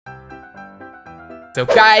तो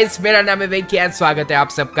गाइस मेरा नाम है वेंकी एंड स्वागत है आप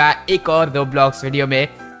सबका एक और रोब्लॉक्स वीडियो में।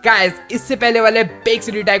 गाइस इससे पहले वाले big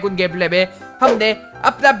city tycoon game play में हमने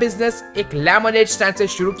अपना बिजनेस एक लेमनेड स्टैंड से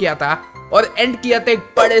शुरू किया था और एंड किया था एक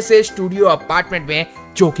बड़े से स्टूडियो अपार्टमेंट में,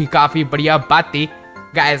 जो कि काफी बढ़िया बात थी।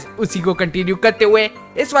 गाइस उसी को कंटिन्यू करते हुए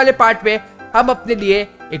इस वाले पार्ट में हम अपने लिए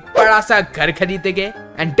एक बड़ा सा घर खरीदेंगे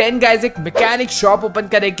एंड देन गाइस एक मैकेनिक शॉप ओपन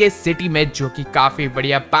करेंगे सिटी में, जो कि काफी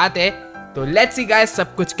बढ़िया बात है। तो लेट्स सी गाइस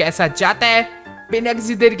सब कुछ कैसा जाता है। बिना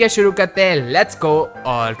किसी देर के शुरू करते हैं, let's go.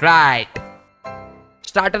 Alright,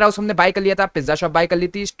 starter house हमने बाय कर लिया था, पिज्जा शॉप बाय कर ली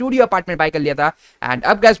थी, स्टूडियो अपार्टमेंट बाय कर लिया था एंड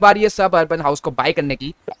अब गाइस बारी है सब अर्बन हाउस को बाय करने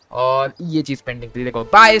की। और ये चीज पेंडिंग थी, देखो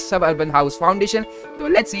बाय सब अर्बन हाउस फाउंडेशन। तो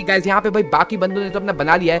लेट्स सी गाइस, यहाँ पे भाई बाकी बंदों ने तो अपना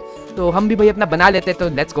बना लिया है, तो हम भी भाई अपना बना लेते हैं। तो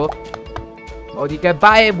लेट्स गो। और ठीक है,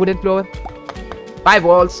 bye wooden floor, bye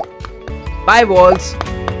walls, bye walls,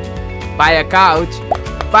 bye a couch,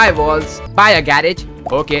 bye walls, bye a garage.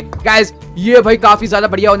 Okay guys, ये भाई काफी ज्यादा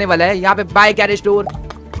बढ़िया होने वाला है। यहाँ पे बाय गैरेज डोर,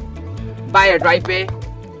 बाय अ ड्राइववे।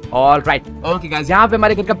 ऑलराइट, ओके गाइस, यहाँ पे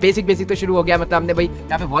हमारे घर का बेसिक तो शुरू हो गया। मतलब हमने भाई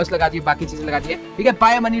यहाँ पे वॉल्स लगा दी, बाकी चीजें लगा दी है। ठीक है,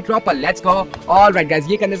 bye money dropper, let's go. Alright guys,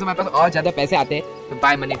 ये करने से हमारे पास और ज्यादा पैसे आते हैं। तो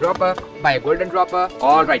bye money dropper, bye golden dropper.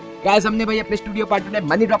 Alright guys, हमने भाई अपने स्टूडियो पार्ट में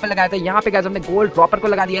मनी ड्रॉपर लगाया था, यहाँ पे गाइस हमने गोल्ड ड्रॉपर को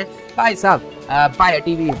लगा दिया है। भाई साहब bye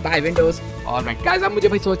TV, bye Windows. Alright guys, अब मुझे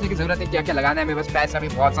भाई सोचने की जरूरत है क्या क्या लगाना है, मेरे पास पैसा भी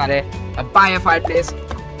बहुत सारे। Bye fireplace,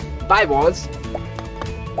 bye walls,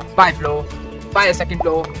 by floor, by second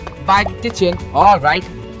floor, bye kitchen. Alright,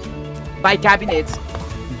 bye cabinets,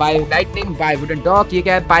 bye lightning, bye wooden dock, ये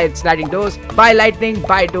क्या है, bye sliding doors, bye lightning,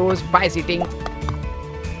 bye doors, bye seating,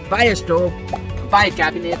 bye stove, bye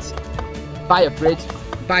cabinets, bye fridge,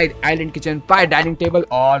 bye island kitchen, bye dining table.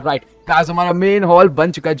 Alright guys, हमारा main hall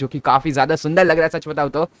बन चुका है, जो कि काफी ज्यादा सुंदर लग रहा है। सच बताओ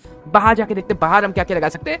तो बाहर जाके देखते हैं बाहर हम क्या क्या लगा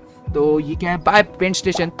सकते हैं। तो ये क्या है, bye paint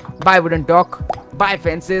station, bye wooden dock, bye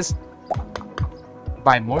fences,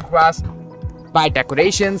 bye मोर grass, bye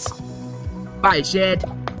decorations, bye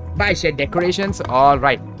shade decorations.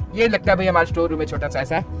 Alright, ये लगता है भाई हमारा स्टोर रूम है छोटा सा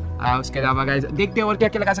ऐसा। उसके अलावा गाइस देखते हैं और क्या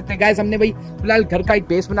क्या लगा सकते हैं। गाइस हमने भाई फिलहाल घर का एक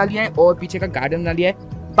बेस बना लिया है और पीछे का गार्डन बना लिया है।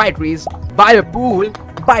 Bye trees, bye pool,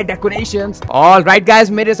 bye decorations. Alright guys,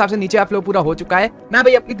 मेरे हिसाब से नीचे का फ्लो पूरा हो चुका है। मैं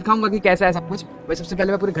भाई आपको दिखाऊंगा कि कैसा है सब कुछ। भाई सबसे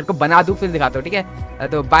पहले मैं पूरे घर को बना दूं, फिर दिखाता हूँ, ठीक है।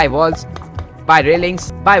 तो bye walls, bye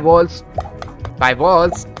railings, bye walls, bye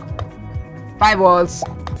walls, bye walls,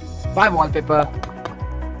 bye wallpaper,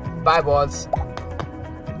 bye walls.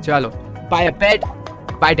 चलो, बाय अ bed,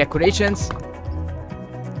 bye decorations,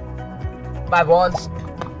 bye walls,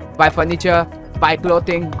 bye furniture, bye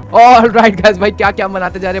clothing. Alright guys, भाई क्या क्या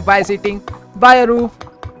बनाते जा रहे हैं। Bye seating, bye a roof,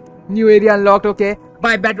 new area unlocked. Okay,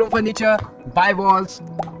 bye bedroom furniture, bye walls,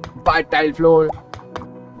 bye tile floor,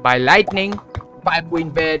 bye lightning, bye queen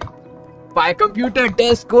bed, bye computer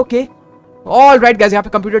desk. Okay alright guys, यहाँ पे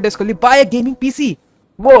computer desk खोली। Bye gaming PC.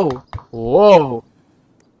 वो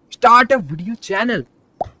start a video channel,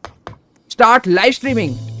 start live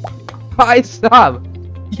streaming. भाई साहब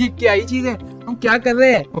ये क्या ही चीज है, हम क्या कर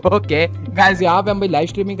रहे हैं। ओके गाइस, यहाँ पे हम भाई लाइव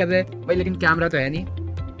स्ट्रीमिंग कर रहे हैं भाई, लेकिन कैमरा तो है नहीं।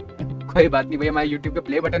 कोई बात नहीं भाई, हमारे यूट्यूब पे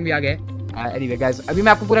प्ले बटन भी आ गए। एनीवे गाइस, अभी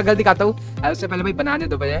मैं आपको पूरा घर दिखाता हूँ, उससे पहले भाई बनाने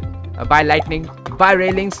दो भैया। Bye lightning, bye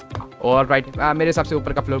railings. Alright, मेरे हिसाब से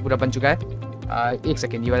ऊपर का फ्लोर पूरा बन चुका है। एक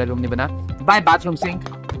सेकेंड, ये वाला रूम नहीं बना। Bye bathroom sink,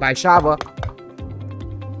 bye shower.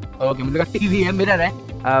 Okay, मुझे लगा टीवी है, मिरर है।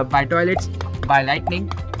 बाय टॉयलेट्स, बाय लाइटनिंग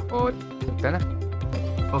और है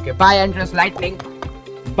ना। Okay, bye entrance lightning,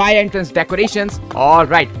 bye entrance decorations.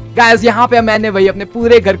 Alright guys, यहाँ पे मैंने भाई अपने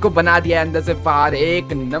पूरे घर को बना दिया है, अंदर से बाहर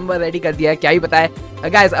एक नंबर रेडी कर दिया है, क्या ही बताए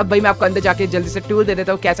गाइस। अब भाई मैं आपको अंदर जाके जल्दी से टूर दे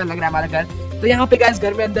देता हूँ कैसा लग रहा है हमारा घर। तो यहाँ पे गाइस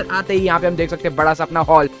घर में अंदर आते ही यहाँ पे हम देख सकते हैं बड़ा सा अपना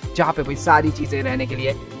हॉल, जहाँ पे भाई सारी चीजें रहने के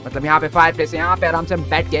लिए, मतलब यहाँ पे फायर प्लेस है, यहाँ पे आराम से हम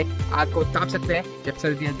बैठ के आग को ताप सकते हैं जब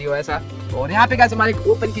सर्दी आती हो ऐसा। और यहाँ पे गाइस हमारे एक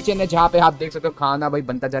ओपन किचन है, जहाँ पे आप देख सकते हो खाना भाई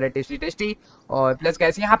बनता जा रहा है टेस्टी। और प्लस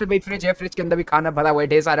गाइस यहाँ पे भाई फ्रिज है, फ्रिज के अंदर भी खाना भरा हुआ है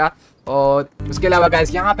ढेर सारा। और उसके अलावा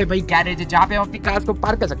गाइस यहाँ पे भाई गैरेज है, जहाँ पे हम अपनी कार्स को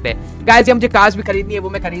पार्क कर सकते हैं। गाइस मुझे कार्स भी खरीदनी है, वो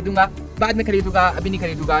मैं खरीदूंगा, बाद में खरीदूंगा, अभी नहीं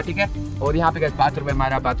खरीदूंगा, ठीक है। और यहाँ पे गाइस बाथरूम है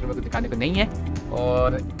हमारा, बाथरूम को दिखाने को नहीं है।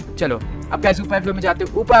 और चलो अब गाइस ऊपर फ्लोर में जाते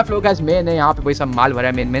हैं। ऊपर फ्लोर गाइस मेन है, यहाँ पे भाई सब माल भरा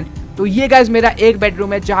है मेन। तो ये गाइस मेरा एक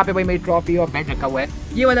बेडरूम है, जहाँ पे भाई मेरी ट्रॉफी और बेड रखा हुआ है।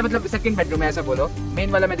 ये वाला मतलब सेकंड बेडरूम है ऐसा बोलो।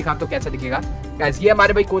 मेन वाला मैं दिखाता हूँ कैसा दिखेगा। गाइस ये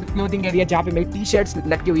हमारे भाई क्लोथिंग एरिया, जहाँ पे मेरी टी शर्ट्स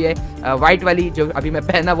लटकी हुई है, व्हाइट वाली जो अभी मैं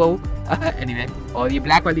पहना हुआ हूँ एनीवे, और ये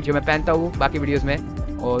ब्लैक वाली जो मैं पहनता हूँ बाकी वीडियोस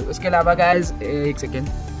में। और उसके अलावा गाइस एक सेकेंड।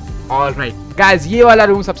 ऑलराइट गाइस, ये वाला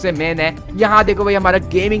रूम सबसे मेन है। यहाँ देखो भाई हमारा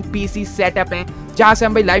गेमिंग पीसी सेटअप है, जहाँ से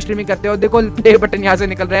हम भाई लाइव स्ट्रीमिंग करते हैं। और देखो प्ले बटन यहाँ से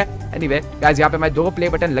निकल रहा है। एनीवे गाइस, यहाँ पे हमारे 2 प्ले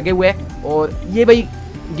बटन लगे हुए हैं। और ये भाई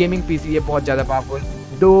गेमिंग पीसी है बहुत ज्यादा पावरफुल,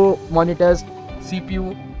 2 मॉनिटर्स, सीपीयू,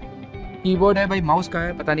 कीबोर्ड है भाई, माउस का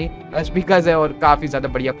है पता नहीं, स्पीकर्स है और काफी ज्यादा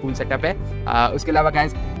बढ़िया कूल सेटअप है। उसके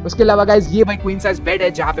अलावा गाइस ये भाई क्वीन साइज बेड है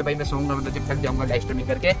जहाँ पे भाई मैं सोऊंगा, मतलब जब थक जाऊंगा लाइव स्ट्रीमिंग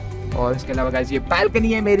करके। और इसके अलावा गाइस ये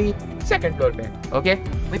बालकनी है मेरी 2nd फ्लोर पे। ओके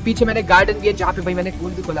भाई पीछे मैंने गार्डन भी है जहाँ पे भाई मैंने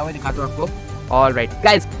कूल भी खोला हुआ है, दिखाता हूँ आपको। ऑलराइट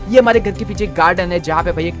गाइस ये हमारे घर के पीछे गार्डन है जहाँ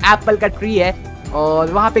पे भाई एक एप्पल का ट्री है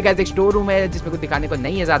और वहाँ पे गाइस एक स्टोर रूम है जिसमें कुछ दिखाने को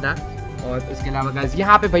नहीं है ज्यादा। और उसके अलावा गाइस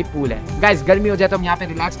यहाँ पे भाई पूल है। गाइस गर्मी हो जाए तो हम यहाँ पे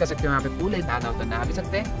रिलैक्स कर सकते हो, यहाँ पे पूल है, नहाना हो तो नहा भी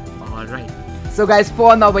सकते हैं। Alright so guys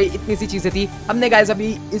for now भाई इतनी सी चीजें थी, हमने गाइस अभी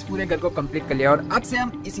इस पूरे घर को कंप्लीट कर लिया और अब से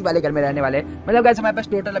हम इसी वाले घर में रहने वाले हैं। मतलब गाइस हमारे पास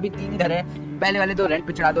टोटल अभी 3 घर है, पहले वाले 2 रेंट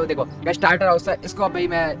पे चढ़ा दो। देखो गाइस स्टार्टर हाउस था, इसको भाई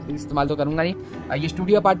मैं इस्तेमाल तो करूंगा नहीं। ये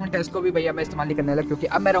स्टूडियो अपार्टमेंट है, इसको भी भैया मैं इस्तेमाल नहीं करने लगा क्योंकि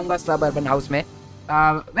अब मैं रहूंगा सब अर्बन हाउस में।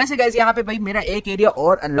 वैसे गाइस यहाँ पे भाई मेरा एक एरिया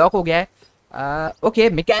और अनलॉक हो गया है। Okay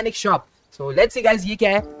mechanic shop, so let's see guys ये क्या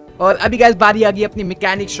है। और अभी गाइस बारी आ गई अपनी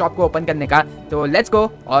मैकेनिक शॉप को ओपन करने का, तो let's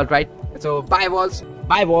go. Alright so bye walls,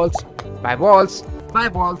 bye walls, bye walls, bye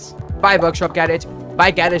walls, bye workshop garage,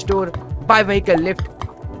 bye garage door, bye vehicle lift,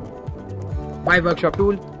 bye workshop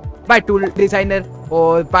tool, bye tool designer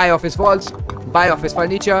और bye office walls, bye office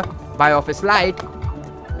furniture, bye office light,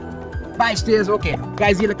 bye stairs. Okay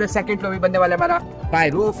guys ये लगता है 2nd floor भी बनने वाला है हमारा। Bye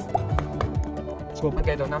roof, इसको ओपन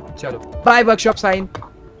कर दो ना, चलो। Bye workshop sign,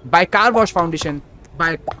 by car wash foundation,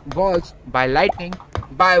 bye walls, bye lightning,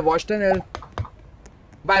 bye wash tunnel,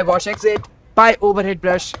 bye wash exit, bye overhead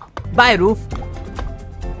brush, bye roof,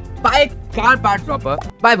 by car part dropper,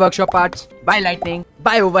 bye workshop parts, bye lightning,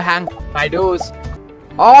 bye overhang, bye doors.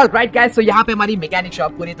 Alright guys तो यहाँ पे हमारी mechanic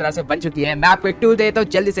shop पूरी तरह से बन चुकी है। मैं आपको एक टूर देता हूँ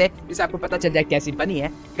जल्दी से, जिससे आपको पता चल जाए कैसी बनी है।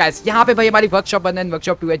 गाइस यहाँ पे भाई हमारी वर्कशॉप 1 एंड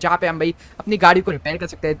वर्कशॉप 2 है जहाँ पे हम भाई अपनी गाड़ी को रिपेयर कर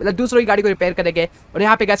सकते हैं, मतलब दूसरों की गाड़ी को रिपेयर करेंगे। और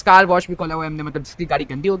यहाँ पे गैस कार वॉश भी खोला हुआ है हमने, मतलब जिसकी गाड़ी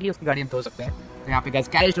गंदी होगी उसकी गाड़ी हम धो सकते हैं। तो यहाँ पे गैस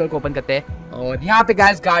गैरेज डोर को ओपन करते हैं और यहाँ पे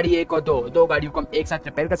गैस गाड़ी 1 और 2 गाड़ियों को हम एक साथ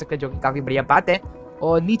रिपेयर कर सकते हैं, जो कि काफी बढ़िया बात है।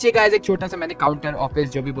 और नीचे गाइस एक छोटा सा मैंने काउंटर ऑफिस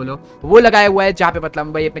जो भी बोलो वो लगाया हुआ है जहाँ पे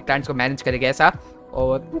मतलब भाई अपने क्लाइंट्स को मैनेज करेगा ऐसा।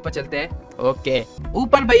 और ऊपर चलते हैं। ओके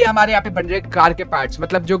ऊपर भाई हमारे यहाँ पे बन रहे कार के पार्ट्स,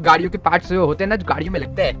 मतलब जो गाड़ियों के पार्ट्स जो होते हैं ना जो गाड़ियों में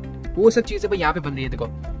लगते हैं वो सब चीजें भाई यहाँ पे बन रही है। देखो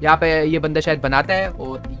यहाँ पे ये बंदा शायद बनाता है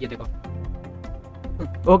और ये देखो।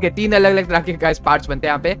 ओके 3 अलग अलग तरह के गाइस पार्ट्स बनते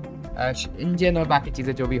हैं यहाँ पे, इंजन और बाकी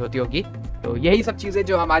चीजें जो भी होती होगी। तो यही सब चीजें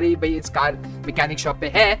जो हमारी भाई इस कार मैकेनिक शॉप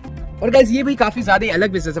पे है। और गाइस ये भी काफी ज्यादा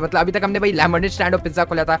अलग बिजनेस है, मतलब अभी तक हमने भाई लेमनेड स्टैंड और पिज्जा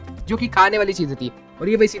खोला था जो कि खाने वाली चीजें थी, और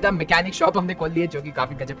ये भाई सीधा मैकेनिक शॉप हमने खोल ली है जो कि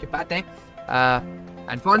काफी गजब की बात है।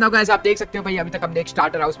 एंड फॉर नाउ गाइस आप देख सकते हो भाई अभी तक हमने एक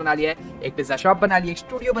स्टार्टर हाउस बना लिया है, एक पिज्जा शॉप बना ली है, एक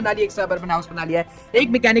स्टूडियो बना लिया, एक सबअर्बन हाउस बना लिया है, एक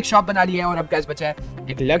मैकेनिक शॉप बना लिया है, और अब गाइस बचा है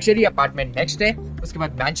एक लग्जरी अपार्टमेंट नेक्स्ट है, उसके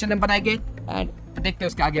बाद मैंशन हम बनाएंगे। एंड देखते हैं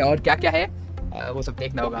उसके आगे और क्या क्या है, वो सब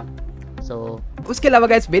देखना होगा। उसके अलावा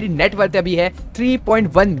गाइस मेरी नेटवर्थ अभी है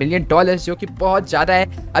 $3.1 मिलियन, जो कि बहुत ज्यादा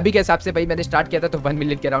है अभी के हिसाब से। भाई मैंने स्टार्ट किया था तो 1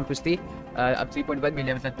 मिलियन के अराउंड कुछ थी, अब 3.1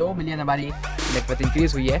 मिलियन मतलब 2 मिलियन हमारी नेटवर्थ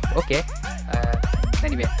इंक्रीज हुई है। ओके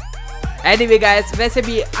एनीवे गाइस वैसे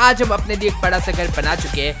भी आज हम अपने लिए एक बड़ा सा घर बना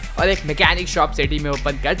चुके हैं और एक मैकेनिक शॉप सिटी में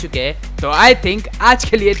ओपन कर चुके हैं, तो आई थिंक आज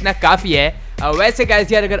के लिए इतना काफी है। वैसे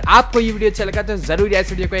गाइस यार अगर आपको ये वीडियो अच्छा लगा तो जरूर इस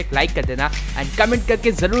वीडियो को एक लाइक कर देना एंड कमेंट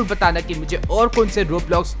करके जरूर बताना कि मुझे और कौन से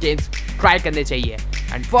रोब्लॉक्स गेम्स ट्राई करने चाहिए।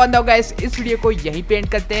 एंड फॉर नाउ गाइस इस वीडियो को यहीं पे एंड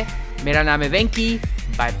करते हैं। मेरा नाम है वेंकी,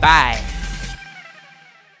 बाय बाय।